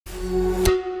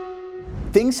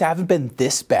Things haven't been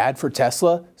this bad for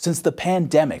Tesla since the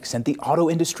pandemic sent the auto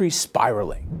industry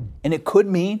spiraling. And it could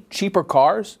mean cheaper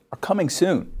cars are coming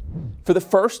soon. For the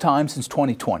first time since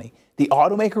 2020, the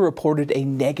automaker reported a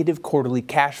negative quarterly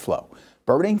cash flow,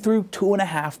 burning through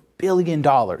 $2.5 billion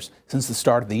since the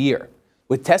start of the year.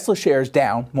 With Tesla shares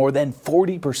down more than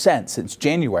 40% since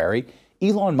January,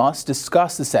 Elon Musk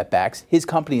discussed the setbacks his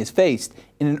company has faced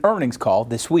in an earnings call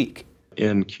this week.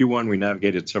 In Q1, we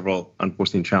navigated several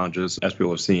unforeseen challenges. As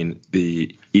people have seen,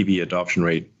 the EV adoption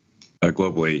rate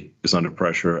globally is under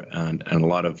pressure, and a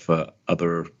lot of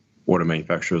other auto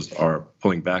manufacturers are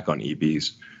pulling back on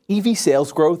EVs. EV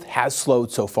sales growth has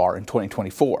slowed so far in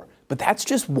 2024, but that's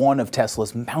just one of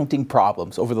Tesla's mounting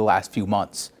problems over the last few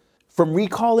months. From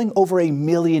recalling over 1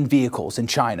 million vehicles in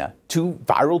China to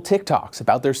viral TikToks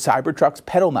about their Cybertruck's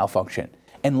pedal malfunction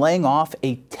and laying off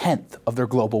 1/10 of their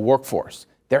global workforce,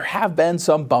 there have been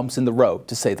some bumps in the road,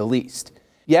 to say the least.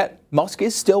 Yet, Musk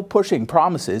is still pushing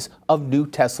promises of new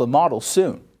Tesla models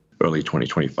soon. Early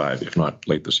 2025, if not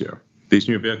late this year. These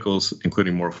new vehicles,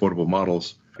 including more affordable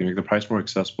models, can make the price more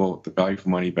accessible, the value for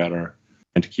money better,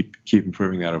 and to keep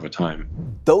improving that over time.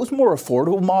 Those more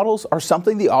affordable models are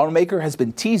something the automaker has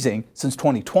been teasing since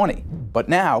 2020. But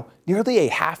now, nearly a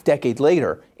half-decade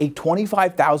later, a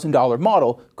 $25,000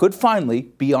 model could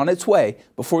finally be on its way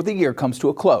before the year comes to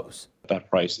a close. That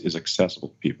price is accessible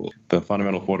to people. The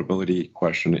fundamental affordability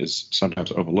question is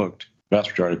sometimes overlooked. The vast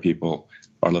majority of people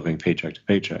are living paycheck to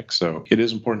paycheck. So it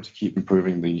is important to keep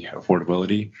improving the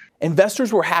affordability.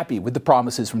 Investors were happy with the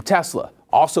promises from Tesla,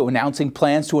 also announcing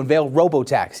plans to unveil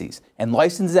robo-taxis and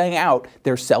licensing out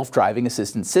their self-driving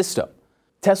assistance system.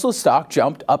 Tesla's stock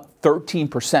jumped up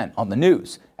 13% on the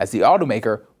news as the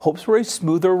automaker hopes for a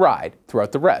smoother ride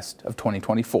throughout the rest of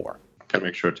 2024. Gotta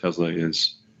make sure Tesla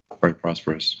is very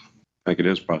prosperous. I think it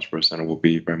is prosperous, and it will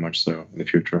be very much so in the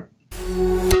future.